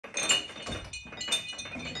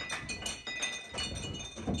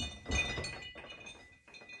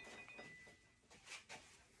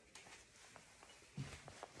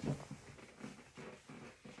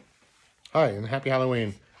Hi, and happy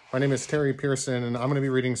Halloween. My name is Terry Pearson, and I'm going to be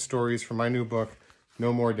reading stories from my new book,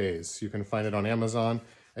 No More Days. You can find it on Amazon.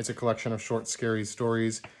 It's a collection of short, scary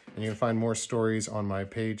stories, and you can find more stories on my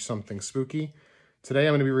page, Something Spooky. Today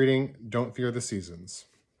I'm going to be reading Don't Fear the Seasons.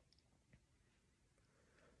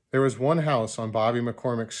 There was one house on Bobby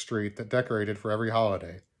McCormick Street that decorated for every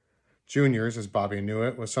holiday. Junior's, as Bobby knew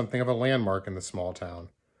it, was something of a landmark in the small town.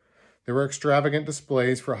 There were extravagant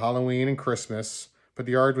displays for Halloween and Christmas, but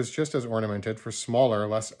the yard was just as ornamented for smaller,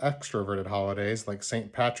 less extroverted holidays like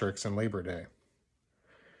St. Patrick's and Labor Day.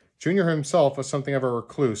 Junior himself was something of a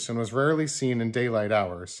recluse and was rarely seen in daylight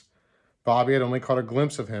hours. Bobby had only caught a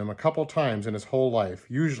glimpse of him a couple times in his whole life,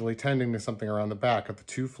 usually tending to something around the back of the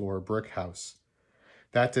two-floor brick house.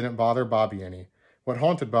 That didn't bother Bobby any. What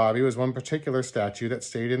haunted Bobby was one particular statue that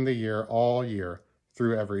stayed in the year all year,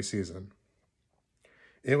 through every season.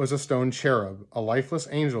 It was a stone cherub, a lifeless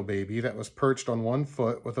angel baby that was perched on one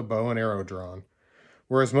foot with a bow and arrow drawn.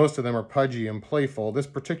 Whereas most of them are pudgy and playful, this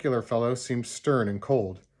particular fellow seemed stern and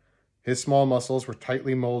cold. His small muscles were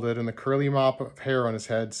tightly molded, and the curly mop of hair on his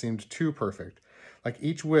head seemed too perfect, like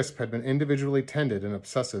each wisp had been individually tended in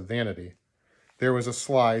obsessive vanity. There was a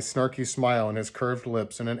sly, snarky smile on his curved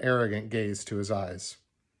lips and an arrogant gaze to his eyes.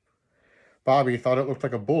 Bobby thought it looked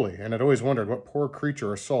like a bully, and had always wondered what poor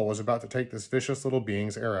creature or soul was about to take this vicious little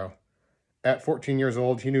being's arrow. At 14 years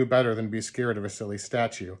old, he knew better than to be scared of a silly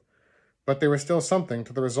statue. But there was still something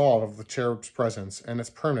to the resolve of the cherub's presence and its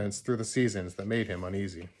permanence through the seasons that made him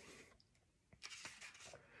uneasy.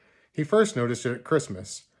 He first noticed it at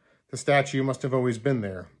Christmas. The statue must have always been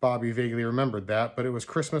there. Bobby vaguely remembered that, but it was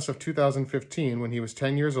Christmas of 2015 when he was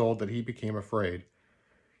 10 years old that he became afraid.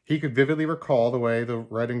 He could vividly recall the way the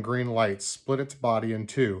red and green lights split its body in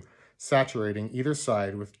two, saturating either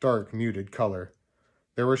side with dark, muted color.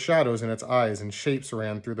 There were shadows in its eyes, and shapes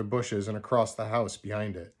ran through the bushes and across the house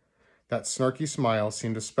behind it. That snarky smile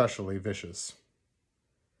seemed especially vicious.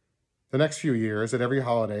 The next few years, at every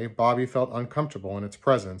holiday, Bobby felt uncomfortable in its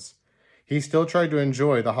presence. He still tried to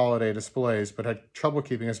enjoy the holiday displays, but had trouble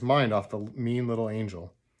keeping his mind off the mean little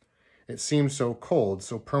angel. It seemed so cold,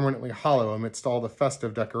 so permanently hollow amidst all the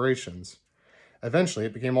festive decorations. Eventually,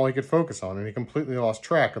 it became all he could focus on, and he completely lost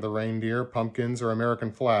track of the reindeer, pumpkins, or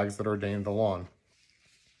American flags that ordained the lawn.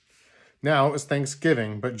 Now it was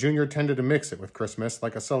Thanksgiving, but Junior tended to mix it with Christmas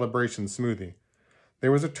like a celebration smoothie.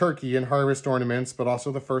 There was a turkey and harvest ornaments, but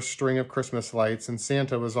also the first string of Christmas lights, and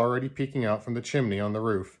Santa was already peeking out from the chimney on the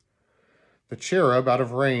roof. The cherub, out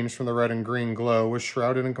of range from the red and green glow, was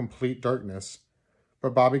shrouded in complete darkness,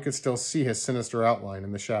 but Bobby could still see his sinister outline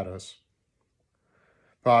in the shadows.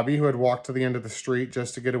 Bobby, who had walked to the end of the street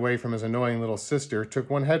just to get away from his annoying little sister, took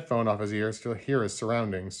one headphone off his ears to hear his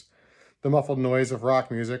surroundings. The muffled noise of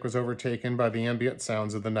rock music was overtaken by the ambient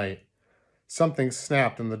sounds of the night. Something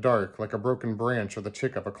snapped in the dark, like a broken branch or the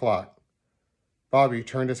tick of a clock. Bobby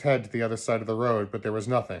turned his head to the other side of the road, but there was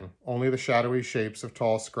nothing, only the shadowy shapes of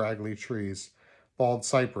tall, scraggly trees. Bald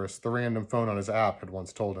cypress, the random phone on his app had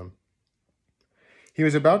once told him. He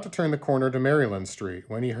was about to turn the corner to Maryland Street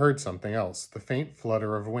when he heard something else, the faint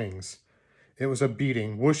flutter of wings. It was a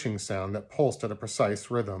beating, whooshing sound that pulsed at a precise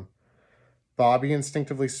rhythm. Bobby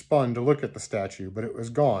instinctively spun to look at the statue, but it was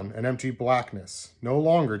gone, an empty blackness, no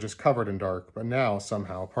longer just covered in dark, but now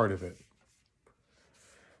somehow part of it.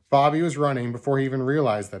 Bobby was running before he even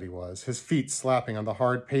realized that he was, his feet slapping on the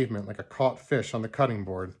hard pavement like a caught fish on the cutting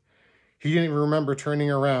board. He didn't even remember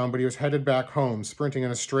turning around, but he was headed back home, sprinting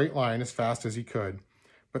in a straight line as fast as he could.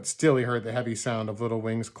 But still he heard the heavy sound of little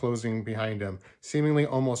wings closing behind him, seemingly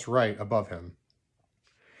almost right above him.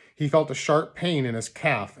 He felt a sharp pain in his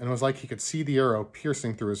calf, and it was like he could see the arrow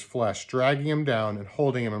piercing through his flesh, dragging him down and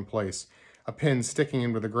holding him in place, a pin sticking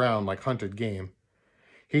into the ground like hunted game.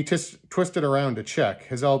 He twisted around to check,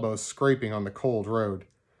 his elbows scraping on the cold road.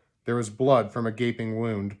 There was blood from a gaping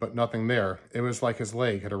wound, but nothing there. It was like his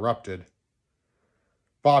leg had erupted.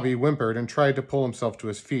 Bobby whimpered and tried to pull himself to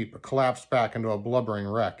his feet, but collapsed back into a blubbering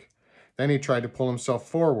wreck. Then he tried to pull himself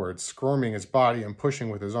forward, squirming his body and pushing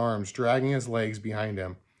with his arms, dragging his legs behind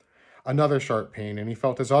him. Another sharp pain, and he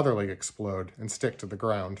felt his other leg explode and stick to the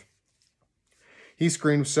ground. He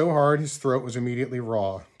screamed so hard his throat was immediately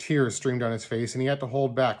raw. Tears streamed down his face, and he had to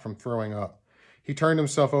hold back from throwing up. He turned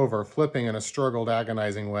himself over, flipping in a struggled,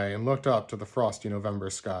 agonizing way, and looked up to the frosty November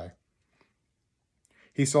sky.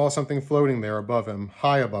 He saw something floating there above him,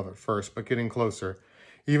 high above at first, but getting closer.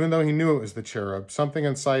 Even though he knew it was the cherub, something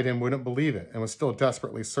inside him wouldn't believe it and was still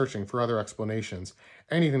desperately searching for other explanations,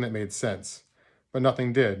 anything that made sense. But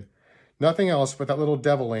nothing did. Nothing else but that little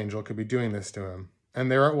devil angel could be doing this to him.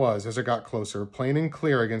 And there it was as it got closer, plain and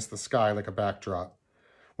clear against the sky like a backdrop.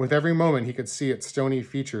 With every moment, he could see its stony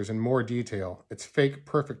features in more detail, its fake,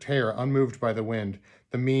 perfect hair unmoved by the wind,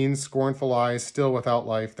 the mean, scornful eyes still without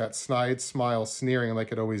life, that snide smile sneering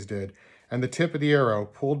like it always did, and the tip of the arrow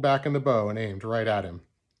pulled back in the bow and aimed right at him.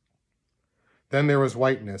 Then there was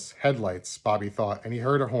whiteness, headlights, Bobby thought, and he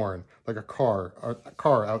heard a horn, like a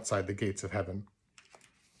car outside the gates of heaven.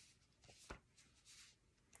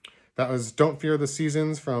 That was Don't Fear the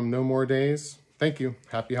Seasons from No More Days. Thank you.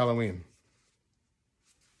 Happy Halloween.